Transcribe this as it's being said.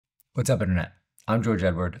What's up, Internet? I'm George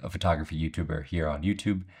Edward, a photography YouTuber here on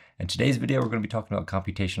YouTube, and today's video we're going to be talking about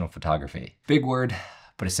computational photography. Big word,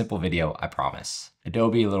 but a simple video, I promise.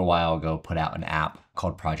 Adobe a little while ago put out an app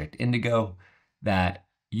called Project Indigo that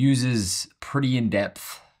uses pretty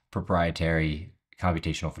in-depth proprietary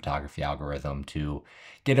computational photography algorithm to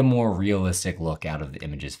get a more realistic look out of the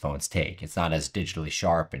images phones take. It's not as digitally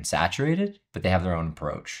sharp and saturated, but they have their own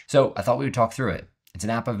approach. So I thought we would talk through it. It's an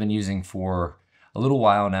app I've been using for a little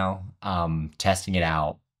while now, testing it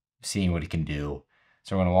out, seeing what it can do.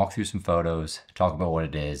 So we're gonna walk through some photos, talk about what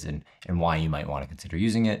it is and why you might wanna consider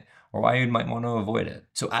using it or why you might wanna avoid it.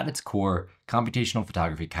 So at its core, computational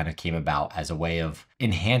photography kind of came about as a way of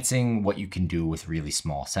enhancing what you can do with really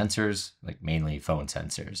small sensors, like mainly phone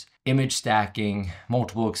sensors. Image stacking,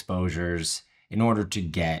 multiple exposures, in order to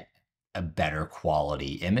get a better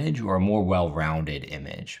quality image or a more well-rounded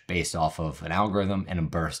image based off of an algorithm and a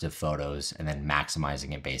burst of photos and then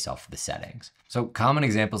maximizing it based off of the settings. So common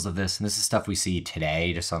examples of this, and this is stuff we see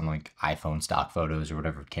today just on like iPhone stock photos or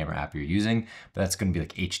whatever camera app you're using, but that's going to be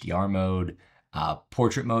like HDR mode.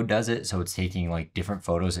 Portrait mode does it, so it's taking like different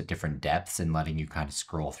photos at different depths and letting you kind of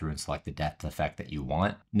scroll through and select the depth effect that you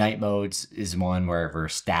want. Night modes is one where we're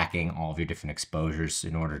stacking all of your different exposures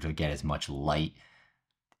in order to get as much light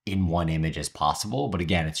in one image as possible. But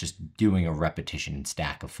again, it's just doing a repetition and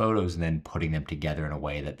stack of photos and then putting them together in a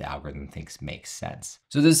way that the algorithm thinks makes sense.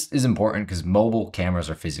 So this is important because mobile cameras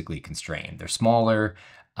are physically constrained. They're smaller.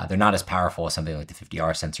 They're not as powerful as something like the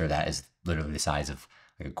 50R sensor that is literally the size of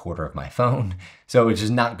like a quarter of my phone. So it's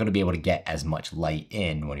just not going to be able to get as much light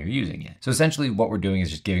in when you're using it. So essentially what we're doing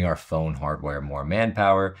is just giving our phone hardware more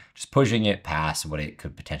manpower, just pushing it past what it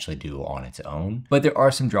could potentially do on its own. But there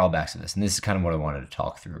are some drawbacks to this, and this is kind of what I wanted to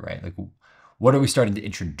talk through, right? Like, what are we starting to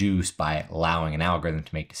introduce by allowing an algorithm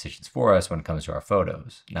to make decisions for us when it comes to our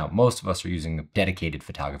photos? Now, most of us are using a dedicated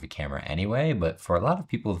photography camera anyway, but for a lot of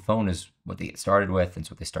people, the phone is what they get started with and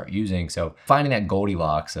it's what they start using. So finding that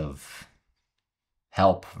Goldilocks of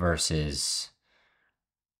help versus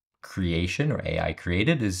creation or AI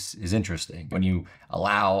created is interesting. When you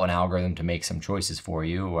allow an algorithm to make some choices for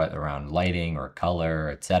you around lighting or color,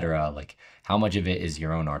 etc., like how much of it is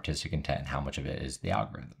your own artistic intent and how much of it is the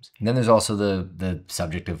algorithms. And then there's also the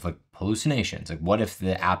subject of like hallucinations. Like what if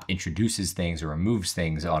the app introduces things or removes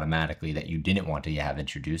things automatically that you didn't want to have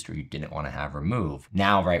introduced or you didn't want to have removed?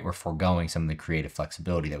 Now, right, we're foregoing some of the creative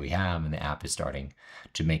flexibility that we have and the app is starting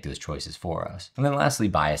to make those choices for us. And then lastly,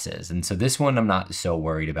 biases. And so this one I'm not so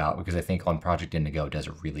worried about because I think on Project Indigo does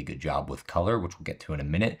a really good job with color, which we'll get to in a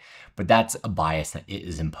minute, but that's a bias that it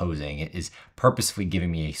is imposing. It is purposefully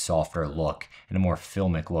giving me a softer look and a more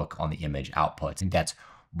filmic look on the image outputs. I think that's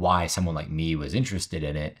why someone like me was interested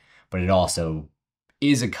in it, but it also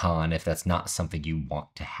is a con if that's not something you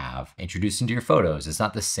want to have introduced into your photos. It's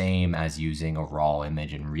not the same as using a raw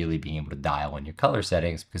image and really being able to dial in your color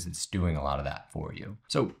settings because it's doing a lot of that for you.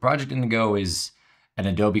 So Project Indigo is an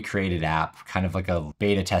Adobe created app, kind of like a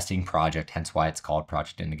beta testing project, hence why it's called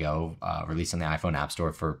Project Indigo, released on the iPhone App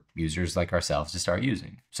Store for users like ourselves to start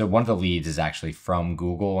using. So one of the leads is actually from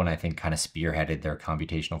Google and I think kind of spearheaded their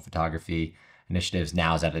computational photography initiatives.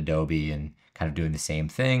 Now is at Adobe and kind of doing the same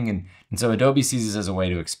thing. And so Adobe sees this as a way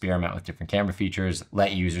to experiment with different camera features,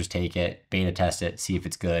 let users take it, beta test it, see if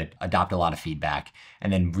it's good, adopt a lot of feedback,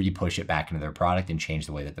 and then re-push it back into their product and change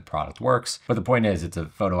the way that the product works. But the point is it's a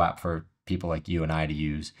photo app for people like you and I to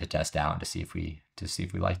use to test out and to see if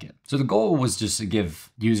we like it. So the goal was just to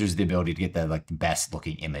give users the ability to get the best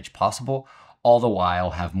looking image possible, all the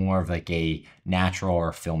while have more of like a natural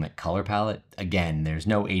or filmic color palette. Again, there's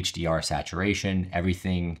no HDR saturation.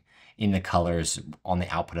 Everything in the colors on the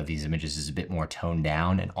output of these images is a bit more toned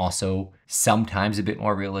down and also sometimes a bit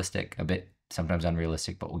more realistic, sometimes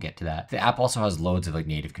unrealistic, but we'll get to that. The app also has loads of like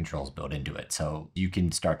native controls built into it. So you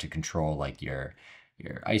can start to control like your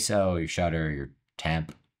ISO, your shutter, your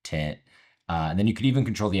temp, tint, and then you could even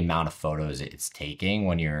control the amount of photos it's taking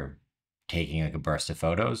when you're taking like a burst of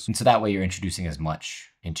photos. And so that way you're introducing as much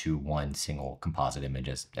into one single composite image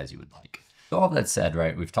as you would like. So all that said,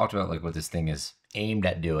 right, we've talked about like what this thing is aimed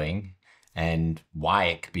at doing and why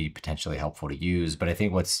it could be potentially helpful to use. But I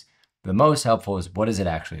think what's the most helpful is what does it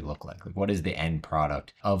actually look like? Like what does the end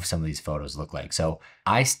product of some of these photos look like? So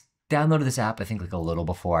I downloaded this app, I think like a little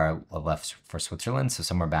before I left for Switzerland, so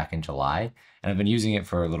somewhere back in July. And I've been using it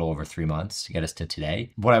for a little over 3 months to get us to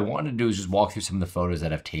today. What I wanted to do is just walk through some of the photos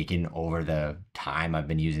that I've taken over the time I've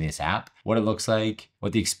been using this app, what it looks like,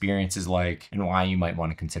 what the experience is like, and why you might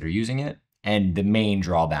want to consider using it, and the main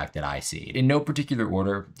drawback that I see. In no particular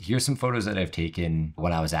order, here's some photos that I've taken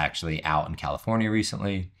when I was actually out in California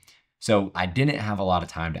recently. So I didn't have a lot of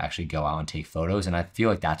time to actually go out and take photos. And I feel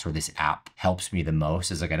like that's where this app helps me the most,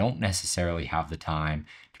 is like I don't necessarily have the time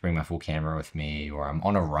to bring my full camera with me, or I'm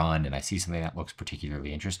on a run and I see something that looks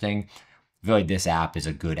particularly interesting. I feel like this app is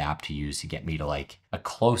a good app to use to get me to like a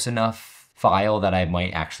close enough file that I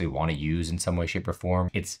might actually want to use in some way, shape, or form.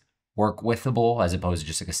 It's work withable as opposed to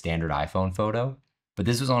just like a standard iPhone photo. But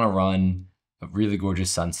this was on a run, a really gorgeous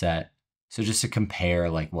sunset. So just to compare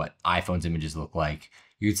like what iPhone's images look like,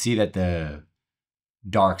 you could see that the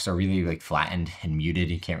darks are really like flattened and muted.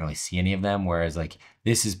 You can't really see any of them. Whereas like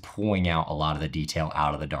this is pulling out a lot of the detail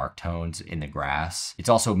out of the dark tones in the grass. It's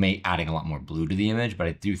also adding a lot more blue to the image, but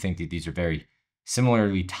I do think that these are very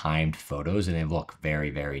similarly timed photos and they look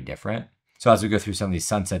very, very different. So as we go through some of these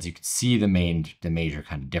sunsets, you can see the major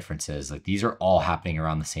kind of differences. Like these are all happening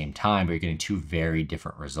around the same time, but you're getting two very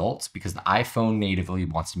different results because the iPhone natively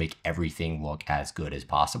wants to make everything look as good as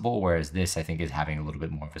possible. Whereas this, I think, is having a little bit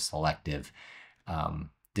more of a selective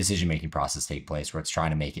decision-making process take place where it's trying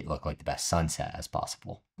to make it look like the best sunset as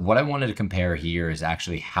possible. What I wanted to compare here is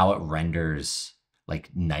actually how it renders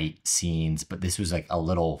like night scenes, but this was like a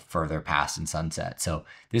little further past in sunset. So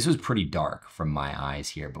this was pretty dark from my eyes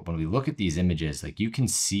here. But when we look at these images, like you can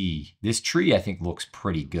see this tree, I think looks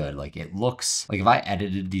pretty good. Like it looks like if I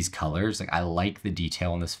edited these colors, like I like the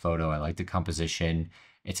detail in this photo. I like the composition.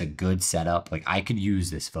 It's a good setup. Like I could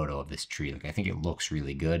use this photo of this tree. Like I think it looks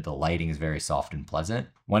really good. The lighting is very soft and pleasant.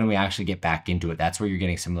 When we actually get back into it, that's where you're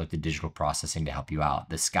getting some of like the digital processing to help you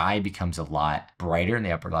out. The sky becomes a lot brighter in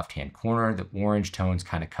the upper left-hand corner. The orange tones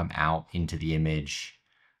kind of come out into the image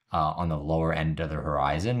on the lower end of the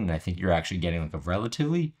horizon. And I think you're actually getting like a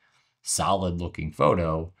relatively solid looking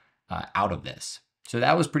photo out of this. So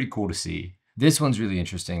that was pretty cool to see. This one's really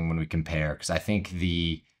interesting when we compare, because I think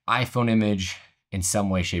the iPhone image in some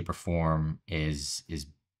way, shape, or form is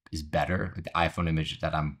better. Like the iPhone image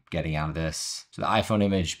that I'm getting out of this. So the iPhone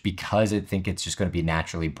image, because I think it's just going to be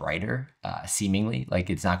naturally brighter, seemingly, like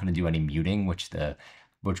it's not going to do any muting, which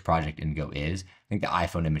Project Indigo is. I think the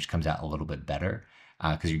iPhone image comes out a little bit better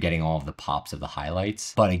because you're getting all of the pops of the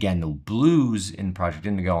highlights. But again, the blues in Project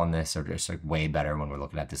Indigo on this are just like way better when we're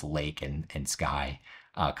looking at this lake and sky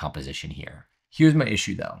composition here. Here's my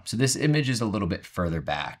issue though. So this image is a little bit further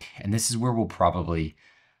back, and this is where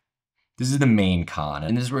this is the main con,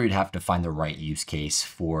 and this is where you'd have to find the right use case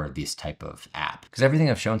for this type of app. Because everything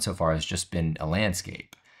I've shown so far has just been a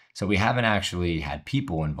landscape. So we haven't actually had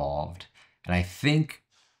people involved. And I think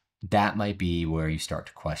that might be where you start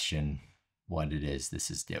to question what it is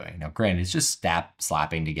this is doing. Now, granted, it's just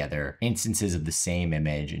slapping together instances of the same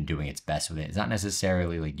image and doing its best with it. It's not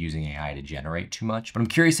necessarily like using AI to generate too much, but I'm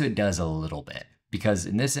curious if it does a little bit. Because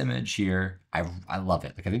in this image here, I love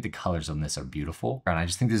it. Like I think the colors on this are beautiful. And I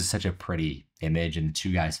just think this is such a pretty image, and the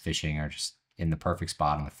two guys fishing are just in the perfect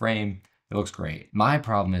spot on the frame. It looks great. My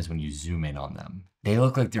problem is when you zoom in on them, they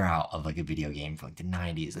look like they're out of like a video game from like the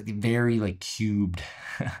 90s. Like they're very like cubed,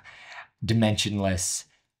 dimensionless,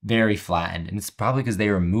 very flattened. And it's probably because they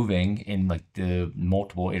were moving in like the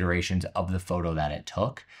multiple iterations of the photo that it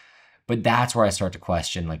took. But that's where I start to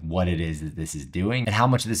question like what it is that this is doing and how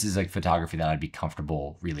much this is like photography that I'd be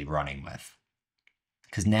comfortable really running with.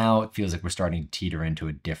 Because now it feels like we're starting to teeter into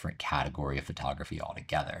a different category of photography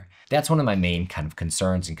altogether. That's one of my main kind of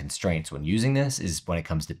concerns and constraints when using this, is when it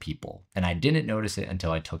comes to people. And I didn't notice it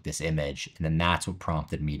until I took this image, and then that's what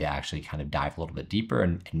prompted me to actually kind of dive a little bit deeper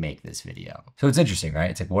and make this video. So it's interesting,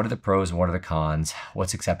 right? It's like, what are the pros and what are the cons?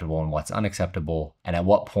 What's acceptable and what's unacceptable? And at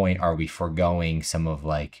what point are we foregoing some of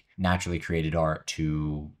like naturally created art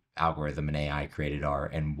to algorithm and AI created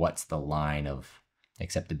art? And what's the line of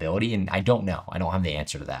acceptability? And I don't know. I don't have the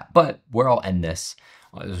answer to that. But where I'll end this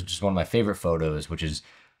is just one of my favorite photos, which is,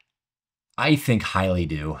 I think, highly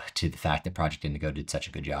due to the fact that Project Indigo did such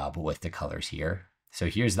a good job with the colors here. So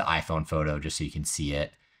here's the iPhone photo, just so you can see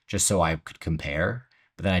it, just so I could compare.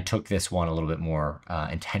 But then I took this one a little bit more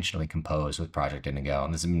intentionally composed with Project Indigo,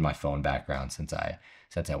 and this has been my phone background since I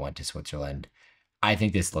went to Switzerland. I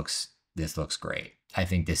think this looks great. I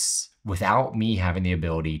think this, without me having the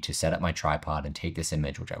ability to set up my tripod and take this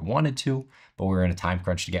image, which I wanted to, but we were in a time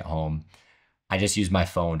crunch to get home, I just used my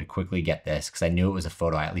phone to quickly get this because I knew it was a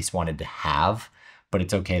photo I at least wanted to have, but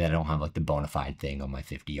it's okay that I don't have like the bona fide thing on my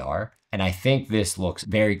 50R. And I think this looks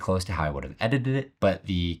very close to how I would have edited it, but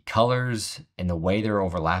the colors and the way they're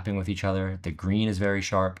overlapping with each other, the green is very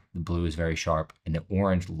sharp, the blue is very sharp, and the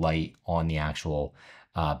orange light on the actual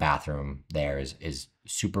bathroom there is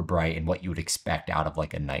super bright and what you would expect out of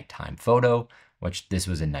like a nighttime photo, which this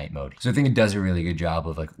was in night mode. So I think it does a really good job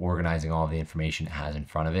of like organizing all the information it has in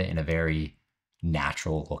front of it in a very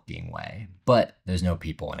natural looking way, but there's no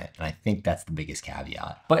people in it. And I think that's the biggest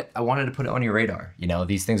caveat. But I wanted to put it on your radar. You know,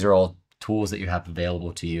 these things are all tools that you have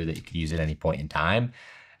available to you that you could use at any point in time.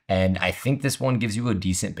 And I think this one gives you a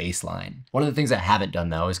decent baseline. One of the things I haven't done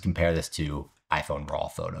though is compare this to iPhone RAW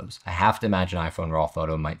photos. I have to imagine iPhone RAW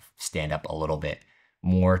photo might stand up a little bit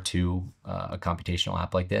more to a computational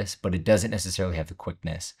app like this, but it doesn't necessarily have the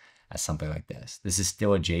quickness as something like this. This is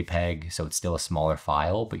still a JPEG, so it's still a smaller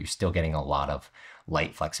file, but you're still getting a lot of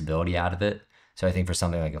light flexibility out of it. So I think for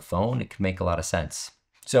something like a phone, it can make a lot of sense.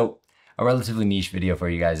 So a relatively niche video for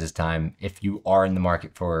you guys this time. If you are in the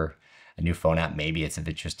market for a new phone app, maybe it's of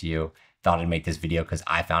interest to you. Thought I'd make this video because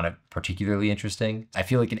I found it particularly interesting. I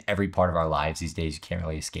feel like in every part of our lives these days, you can't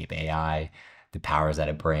really escape AI, the powers that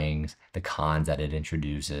it brings, the cons that it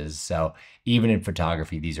introduces. So even in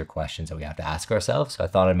photography, these are questions that we have to ask ourselves. So I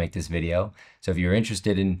thought I'd make this video. So if you're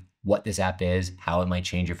interested in what this app is, how it might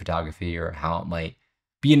change your photography, or how it might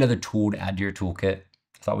be another tool to add to your toolkit,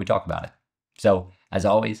 I thought we'd talk about it. So as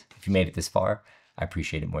always, if you made it this far, I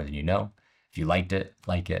appreciate it more than you know. If you liked it,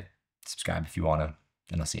 like it, subscribe if you want to,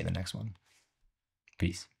 and I'll see you in the next one.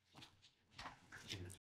 Peace.